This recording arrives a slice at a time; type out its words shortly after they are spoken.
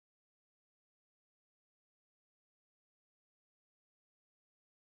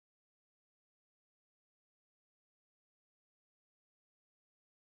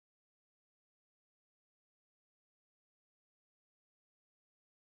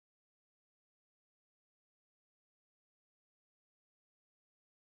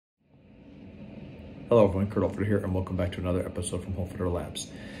Hello everyone, Kurt Holford here, and welcome back to another episode from Holford Labs.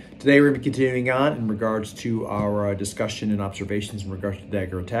 Today we're going to be continuing on in regards to our discussion and observations in regards to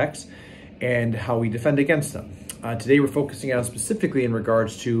dagger attacks and how we defend against them. Today we're focusing on specifically in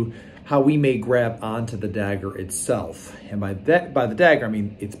regards to how we may grab onto the dagger itself. And by the dagger, I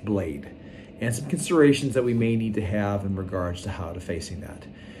mean its blade. And some considerations that we may need to have in regards to how to facing that.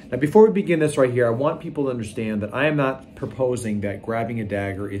 Now, before we begin this right here, I want people to understand that I am not proposing that grabbing a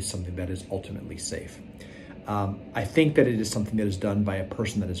dagger is something that is ultimately safe. I think that it is something that is done by a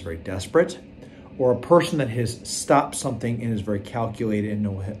person that is very desperate, or a person that has stopped something and is very calculated and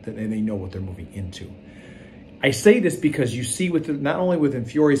they know what they're moving into. I say this because you see not only within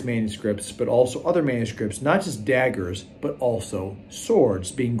Fiore's manuscripts, but also other manuscripts, not just daggers, but also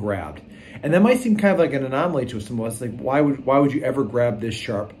swords being grabbed. And that might seem kind of like an anomaly to some of us, like why would you ever grab this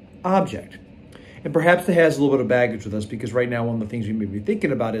sharp object? And perhaps it has a little bit of baggage with us, because right now one of the things we may be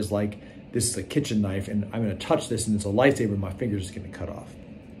thinking about is like, this is a kitchen knife and I'm going to touch this and it's a lightsaber and my finger's just going to cut off.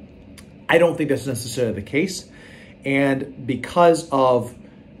 I don't think that's necessarily the case. And because of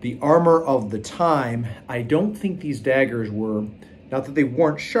the armor of the time, I don't think these daggers were, not that they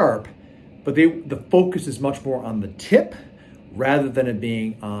weren't sharp, but the focus is much more on the tip rather than it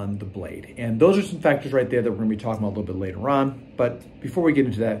being on the blade. And those are some factors right there that we're going to be talking about a little bit later on. But before we get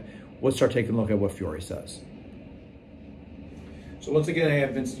into that, let's start taking a look at what Fiore says. So once again, I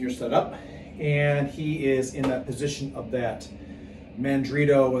have Vincent here set up, and he is in that position of that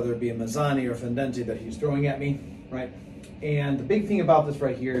mandrito, whether it be a Mazzani or Fendente that he's throwing at me, right? And the big thing about this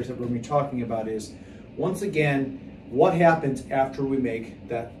right here is that we're going to be talking about is, once again, what happens after we make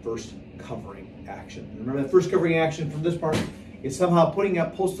that first covering action. Remember, that first covering action from this part is somehow putting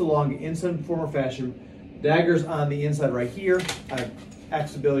up post along in some form or fashion, daggers on the inside right here. I have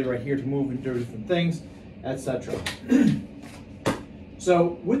accessibility right here to move and do different things, etc.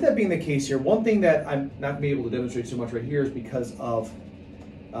 So with that being the case here, one thing that I'm not going to be able to demonstrate so much right here is because of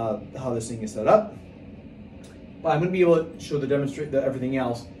how this thing is set up. But I'm going to be able to show everything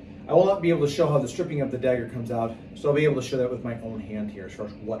else. I will not be able to show how the stripping of the dagger comes out, so I'll be able to show that with my own hand here as far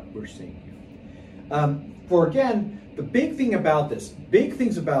as what we're seeing here. Again, the big things about this,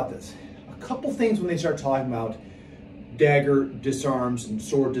 a couple things when they start talking about dagger disarms and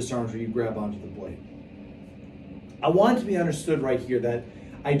sword disarms where you grab onto the blade. I want it to be understood right here that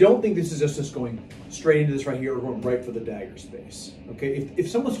I don't think this is just going straight into this right here or going right for the dagger space. Okay, if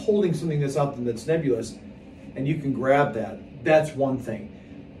someone's holding something that's out there that's nebulous and you can grab that, that's one thing.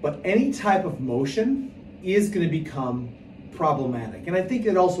 But any type of motion is going to become problematic. And I think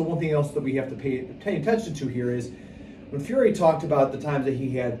that also one thing else that we have to pay attention to here is when Fiore talked about the times that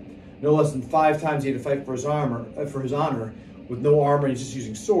he had no less than 5 times he had to fight for his honor with no armor and he's just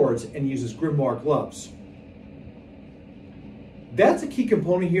using swords, and he uses grimoire gloves. That's a key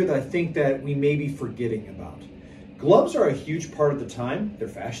component here that I think that we may be forgetting about. Gloves are a huge part of the time. They're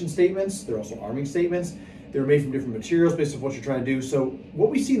fashion statements. They're also arming statements. They're made from different materials based on what you're trying to do. So what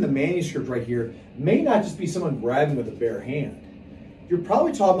we see in the manuscript right here may not just be someone grabbing with a bare hand. You're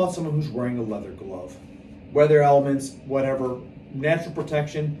probably talking about someone who's wearing a leather glove. Weather elements, whatever, natural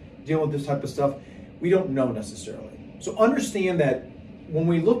protection, dealing with this type of stuff, we don't know necessarily. So understand that when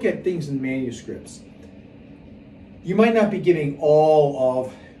we look at things in manuscripts, you might not be getting all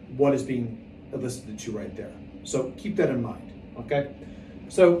of what is being elicited to right there. So keep that in mind, okay?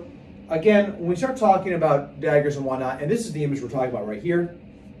 So again, when we start talking about daggers and whatnot, and this is the image we're talking about right here,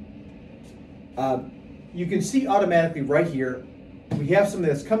 you can see automatically right here, we have something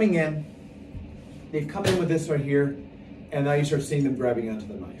that's coming in. They've come in with this right here, and now you start seeing them grabbing onto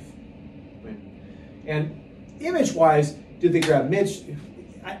the knife. Right? And image-wise, did they grab Mitch?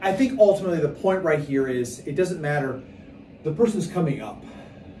 I think ultimately the point right here is it doesn't matter. The person's coming up.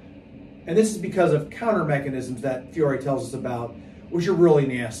 And this is because of counter mechanisms that Fiore tells us about, which are really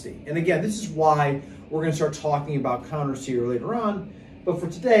nasty. And again, this is why we're going to start talking about counters here later on. But for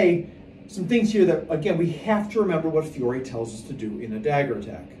today, some things here that, again, we have to remember what Fiore tells us to do in a dagger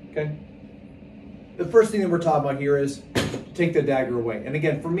attack, okay? The first thing that we're talking about here is take the dagger away. And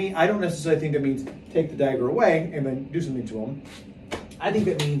again, for me, I don't necessarily think that means take the dagger away and then do something to him. I think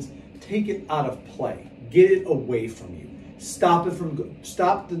that means take it out of play. Get it away from you. Stop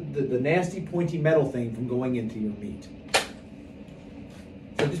the nasty pointy metal thing from going into your meat.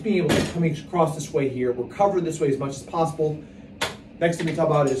 So just being able to come across this way here, we're covered this way as much as possible. Next thing we talk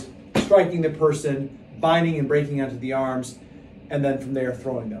about is striking the person, binding and breaking onto the arms, and then from there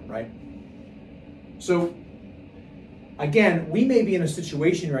throwing them, right? So again, we may be in a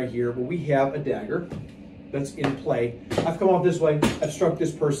situation right here where we have a dagger that's in play. I've come off this way, I've struck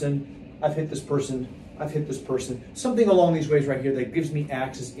this person, I've hit this person, I've hit this person. Something along these ways right here that gives me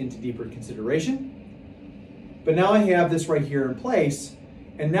access into deeper consideration. But now I have this right here in place,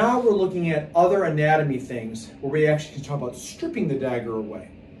 and now we're looking at other anatomy things where we actually can talk about stripping the dagger away.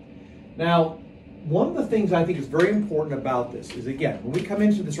 Now, one of the things I think is very important about this is, again, when we come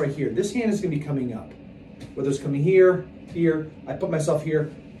into this right here, this hand is going to be coming up. Whether it's coming here, here, I put myself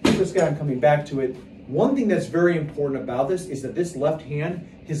here, this guy, I'm coming back to it. One thing that's very important about this is that this left hand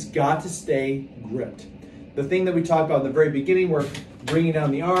has got to stay gripped. The thing that we talked about in the very beginning, where bringing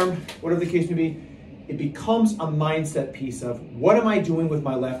down the arm, whatever the case may be, it becomes a mindset piece of what am I doing with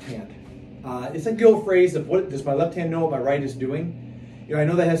my left hand? It's like the old phrase of what does my left hand know what my right is doing? You know, I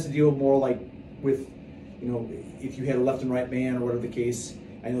know that has to deal more like with, you know, if you had a left and right man or whatever the case.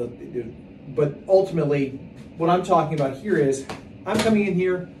 I know, but ultimately, what I'm talking about here is I'm coming in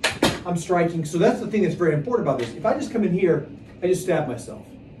here, I'm striking. So that's the thing that's very important about this. If I just come in here, I just stab myself.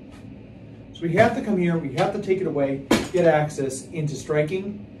 So we have to come here, we have to take it away, get access into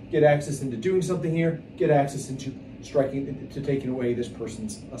striking, get access into doing something here, get access into striking, to taking away this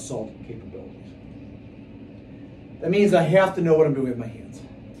person's assault capabilities. That means I have to know what I'm doing with my hands.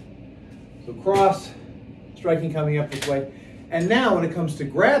 So cross, striking coming up this way. And now when it comes to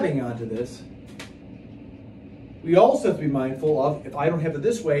grabbing onto this, we also have to be mindful of, if I don't have it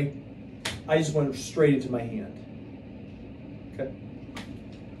this way, I just want it straight into my hand. Okay?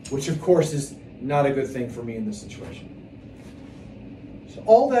 Which of course is not a good thing for me in this situation. So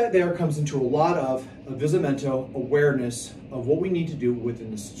all that there comes into a lot of avvisamento, awareness of what we need to do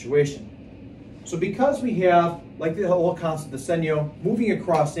within the situation. So because we have, like the whole concept of the Senyo, moving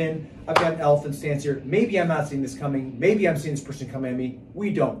across in, I've got an elephant stance here. Maybe I'm not seeing this coming. Maybe I'm seeing this person come at me.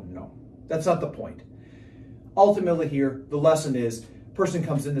 We don't know. That's not the point. Ultimately here, the lesson is, person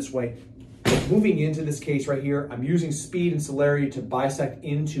comes in this way. Moving into this case right here, I'm using speed and celerity to bisect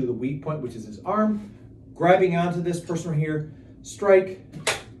into the weak point, which is his arm. Grabbing onto this person right here, strike,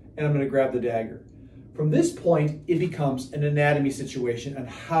 and I'm going to grab the dagger. From this point, it becomes an anatomy situation on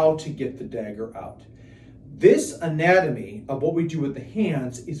how to get the dagger out. This anatomy of what we do with the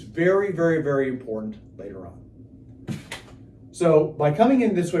hands is very, very, very important later on. So by coming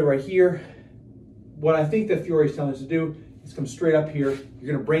in this way right here, what I think that Fiore is telling us to do is come straight up here.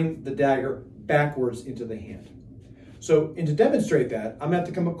 You're going to bring the dagger backwards into the hand. So, and to demonstrate that, I'm going to have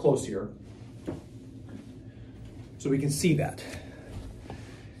to come up close here so we can see that.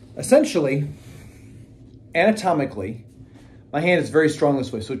 Essentially, anatomically, my hand is very strong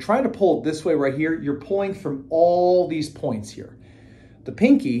this way. So trying to pull it this way right here, you're pulling from all these points here. The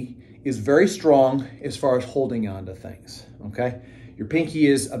pinky is very strong as far as holding on to things, okay? Your pinky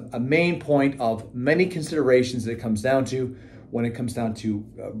is a main point of many considerations that it comes down to when it comes down to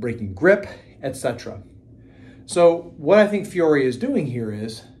breaking grip, etc. So what I think Fiore is doing here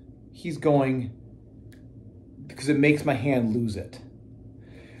is he's going, because it makes my hand lose it.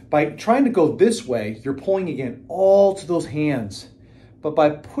 By trying to go this way, you're pulling again all to those hands. But by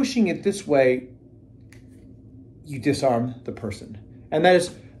pushing it this way, you disarm the person. And that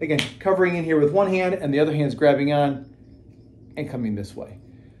is, again, covering in here with one hand and the other hand's grabbing on and coming this way.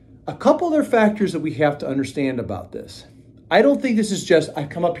 A couple other factors that we have to understand about this. I don't think this is just, I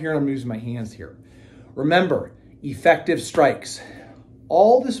come up here and I'm using my hands here. Remember, effective strikes.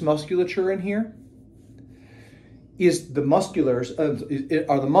 All this musculature in here is the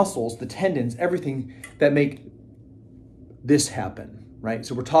are the muscles, the tendons, everything that make this happen, right?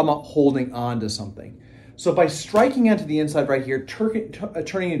 So we're talking about holding on to something. So by striking onto the inside right here,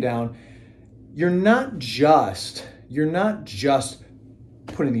 turning it down, you're not just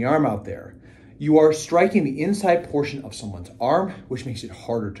putting the arm out there. You are striking the inside portion of someone's arm, which makes it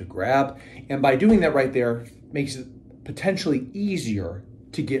harder to grab. And by doing that right there, makes it potentially easier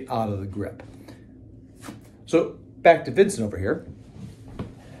to get out of the grip. So back to Vincent over here.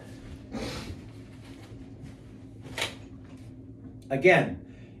 Again,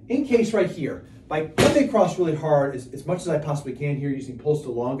 in case right here, by coming across really hard as much as I possibly can here using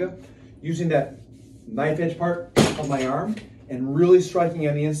pulsa longa, using that knife edge part of my arm and really striking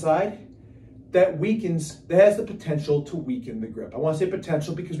on the inside, that has the potential to weaken the grip. I want to say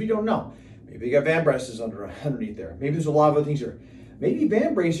potential because we don't know. Maybe you got van braces underneath there. Maybe there's a lot of other things here. Maybe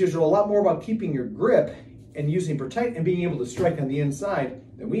van braces are a lot more about keeping your grip and using protect and being able to strike on the inside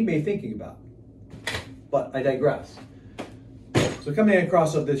than we may be thinking about. But I digress. So coming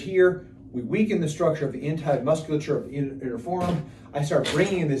across of this here, we weaken the structure of the inside musculature of the inner forearm. I start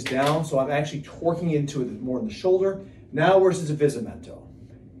bringing this down, so I'm actually torquing into it more in the shoulder. Now where's his avvisamento?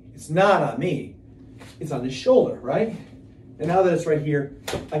 It's not on me, it's on his shoulder, right? And now that it's right here,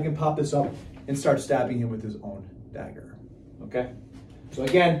 I can pop this up and start stabbing him with his own dagger, okay? So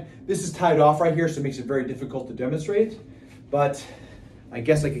again, this is tied off right here, so it makes it very difficult to demonstrate, but I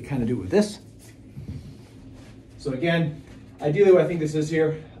guess I could kind of do it with this. So again, ideally what I think this is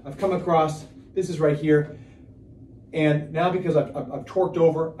here, I've come across, this is right here, and now because I've torqued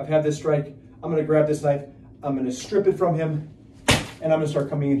over, I've had this strike, I'm gonna grab this knife, I'm gonna strip it from him, and I'm gonna start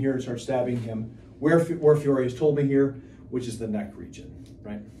coming in here and start stabbing him where Fiore has told me here, which is the neck region,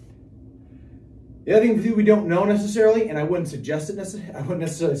 right? The other thing we don't know necessarily, and I wouldn't suggest it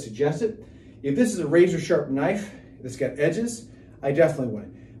necessarily, if this is a razor sharp knife that's got edges, I definitely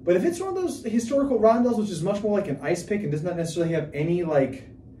wouldn't. But if it's one of those historical rondels, which is much more like an ice pick and does not necessarily have any like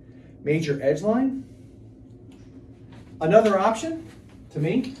major edge line, another option to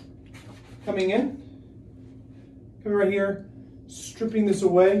me, coming right here, stripping this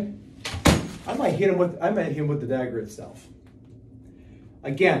away, I might hit him with the dagger itself.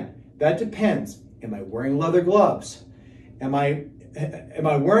 Again, that depends. Am I wearing leather gloves? Am I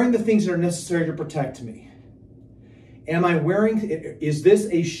wearing the things that are necessary to protect me? Is this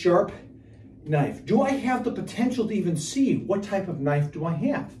a sharp knife? Do I have the potential to even see what type of knife do I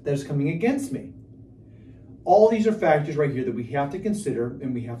have that is coming against me? All these are factors right here that we have to consider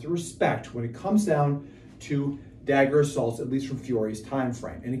and we have to respect when it comes down to dagger assaults, at least from Fiore's time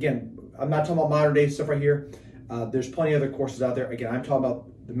frame. And again, I'm not talking about modern day stuff right here. There's plenty of other courses out there. Again, I'm talking about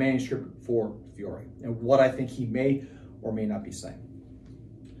the manuscript for Fiore and what I think he may or may not be saying.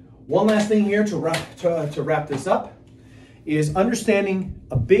 One last thing here to wrap this up is understanding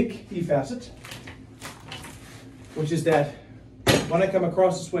a big key facet, which is that when I come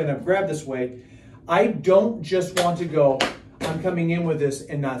across this way and I've grabbed this way, I don't just want to go, I'm coming in with this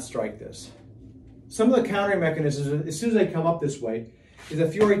and not strike this. Some of the countering mechanisms, as soon as I come up this way, is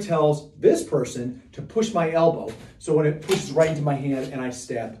that Fiore tells this person to push my elbow, so when it pushes right into my hand and I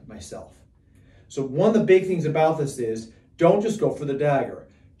stab myself. So one of the big things about this is, don't just go for the dagger.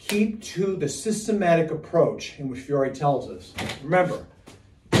 Keep to the systematic approach in which Fiore tells us. Remember,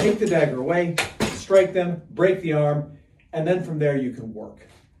 take the dagger away, strike them, break the arm, and then from there you can work.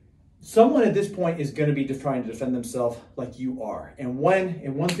 Someone at this point is going to be trying to defend themselves like you are. And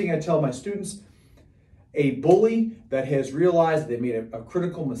one thing I tell my students, a bully that has realized they made a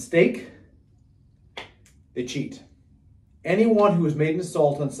critical mistake, they cheat. Anyone who has made an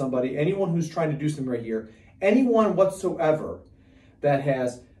assault on somebody, anyone who's trying to do something right here, anyone whatsoever that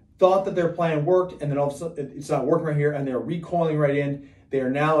has thought that their plan worked and then all of a sudden it's not working right here and they're recoiling right in, they are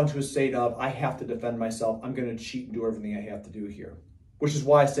now into a state of, I have to defend myself, I'm going to cheat and do everything I have to do here. Which is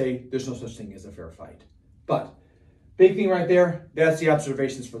why I say there's no such thing as a fair fight. But big thing right there, that's the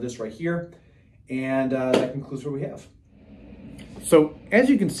observations for this right here. And that concludes what we have. So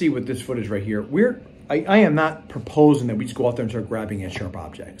as you can see with this footage right here, I am not proposing that we just go out there and start grabbing at sharp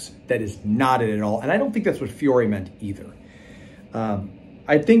objects. That is not it at all. And I don't think that's what Fiore meant either.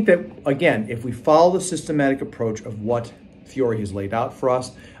 I think that, again, if we follow the systematic approach of what Fiore has laid out for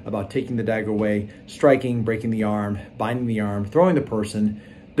us about taking the dagger away, striking, breaking the arm, binding the arm, throwing the person,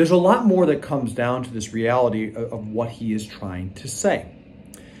 there's a lot more that comes down to this reality of what he is trying to say.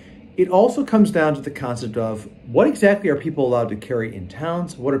 It also comes down to the concept of what exactly are people allowed to carry in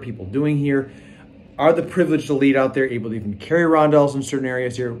towns? What are people doing here? Are the privileged elite out there able to even carry rondels in certain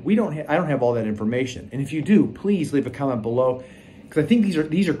areas here? I don't have all that information. And if you do, please leave a comment below, because I think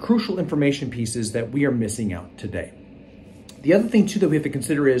these are crucial information pieces that we are missing out today. The other thing too that we have to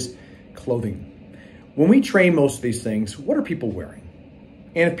consider is clothing. When we train most of these things, what are people wearing?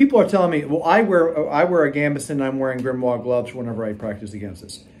 And if people are telling me, well, I wear a gambeson and I'm wearing grimoire gloves whenever I practice against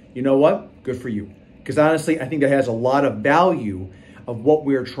this. You know what? Good for you. Because honestly, I think that has a lot of value of what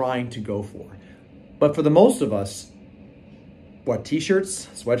we're trying to go for. But for the most of us, what, t-shirts,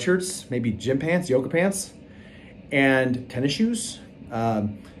 sweatshirts, maybe gym pants, yoga pants, and tennis shoes?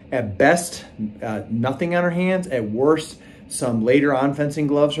 At best, nothing on our hands. At worst, some later on fencing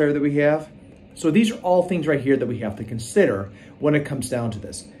gloves here that we have. So these are all things right here that we have to consider when it comes down to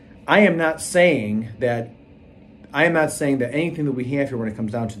this. I am not saying that anything that we have here when it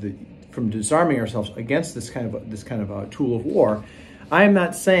comes down to from disarming ourselves against this kind of a tool of war, I am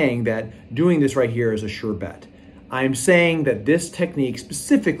not saying that doing this right here is a sure bet. I'm saying that this technique,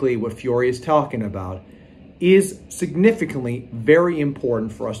 specifically what Fiore is talking about, is significantly very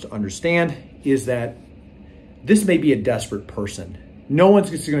important for us to understand, is that this may be a desperate person. No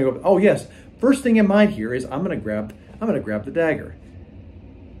one's just going to go, oh yes, first thing in mind here is I'm going to grab the dagger.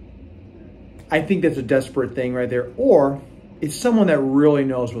 I think that's a desperate thing right there. Or it's someone that really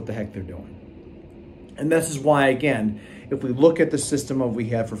knows what the heck they're doing. And this is why, again, if we look at the system of we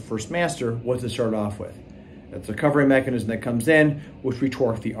have for First Master, what's it start off with? That's a covering mechanism that comes in, which we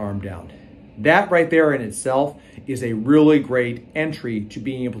torque the arm down. That right there in itself is a really great entry to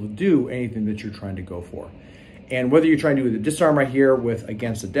being able to do anything that you're trying to go for. And whether you're trying to do the disarm right here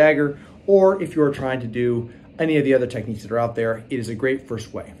against a dagger, or if you're trying to do any of the other techniques that are out there, it is a great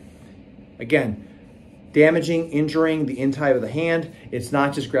first way. Again, damaging, injuring the inside of the hand. It's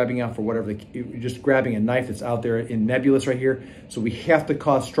not just grabbing out for whatever, you're just grabbing a knife that's out there in nebulous right here. So we have to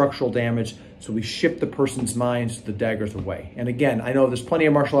cause structural damage. So we shift the person's mind so the dagger's away. And again, I know there's plenty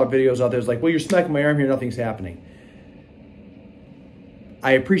of martial art videos out there. It's like, well, you're smacking my arm here, nothing's happening.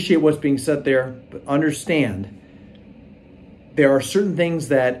 I appreciate what's being said there, but understand there are certain things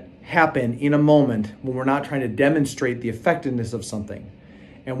that happen in a moment when we're not trying to demonstrate the effectiveness of something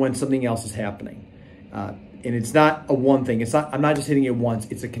and when something else is happening. And it's not a one thing. I'm not just hitting it once.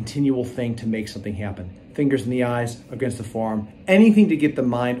 It's a continual thing to make something happen. Fingers in the eyes, against the forearm, anything to get the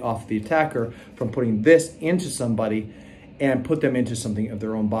mind off the attacker from putting this into somebody and put them into something of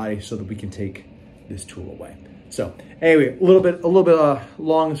their own body so that we can take this tool away. So anyway, a little bit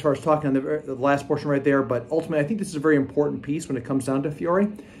long as far as talking on the last portion right there, but ultimately I think this is a very important piece when it comes down to Fiore,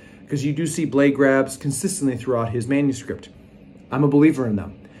 because you do see blade grabs consistently throughout his manuscript. I'm a believer in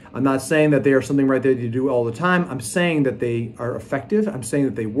them. I'm not saying that they are something right there to do all the time. I'm saying that they are effective. I'm saying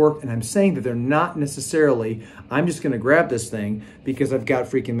that they work. And I'm saying that they're not necessarily, I'm just going to grab this thing because I've got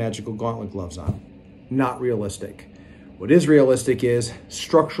freaking magical gauntlet gloves on. Not realistic. What is realistic is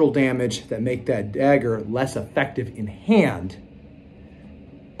structural damage that make that dagger less effective in hand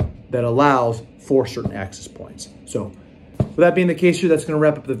that allows for certain access points. So with that being the case here, that's going to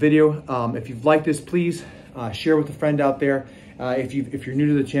wrap up the video. If you've liked this, please share with a friend out there. If you're new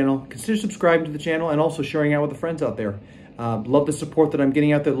to the channel, consider subscribing to the channel and also sharing out with the friends out there. Love the support that I'm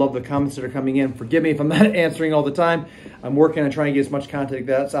getting out there. Love the comments that are coming in. Forgive me if I'm not answering all the time. I'm working on trying to get as much content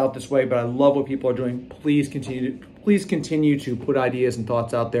that's out this way, but I love what people are doing. Please continue to put ideas and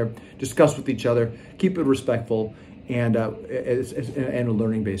thoughts out there. Discuss with each other. Keep it respectful and a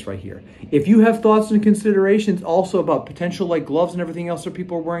learning base right here. If you have thoughts and considerations also about potential like gloves and everything else that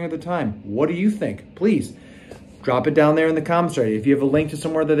people are wearing at the time, what do you think? Please drop it down there in the comments area. If you have a link to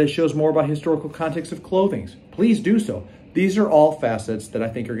somewhere that shows more about historical context of clothing, please do so. These are all facets that I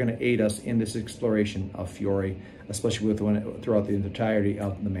think are going to aid us in this exploration of Fiore, especially throughout the entirety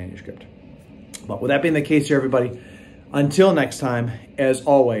of the manuscript. But with that being the case here, everybody, until next time, as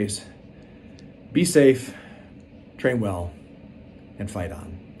always, be safe, train well, and fight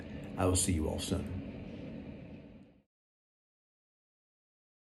on. I will see you all soon.